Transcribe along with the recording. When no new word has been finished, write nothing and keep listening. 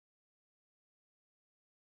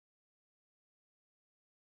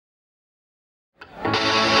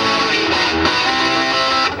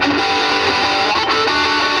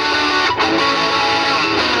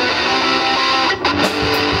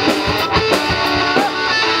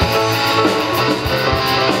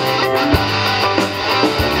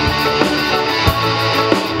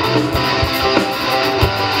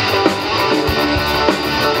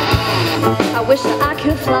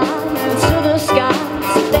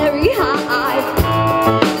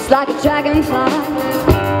can fly.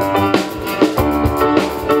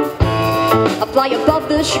 I fly above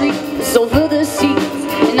the streets, over the seas,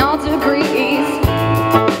 in all degrees,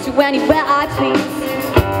 to anywhere I please.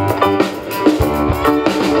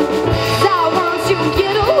 I want to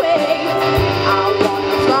get away, I want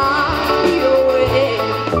to fly away.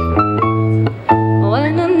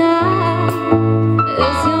 When the night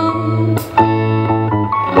is young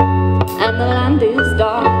and the land is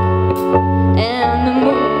dark and the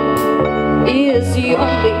moon is the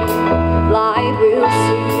only light we'll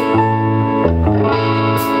see.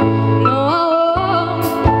 No, I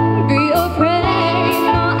won't be afraid.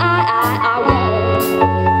 No, I won't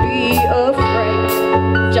be afraid.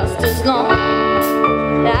 Just as long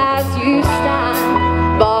as you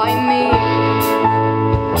stand by me.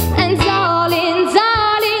 And darling,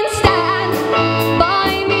 darling, stand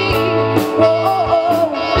by me.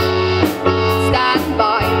 Oh, stand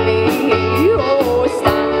by me. Oh,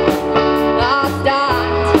 stand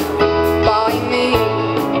by me.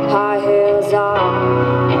 High heels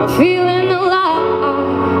on, I'm feeling alive.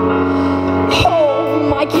 Oh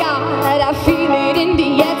my God, I feel it in the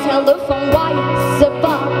air. Telephone wires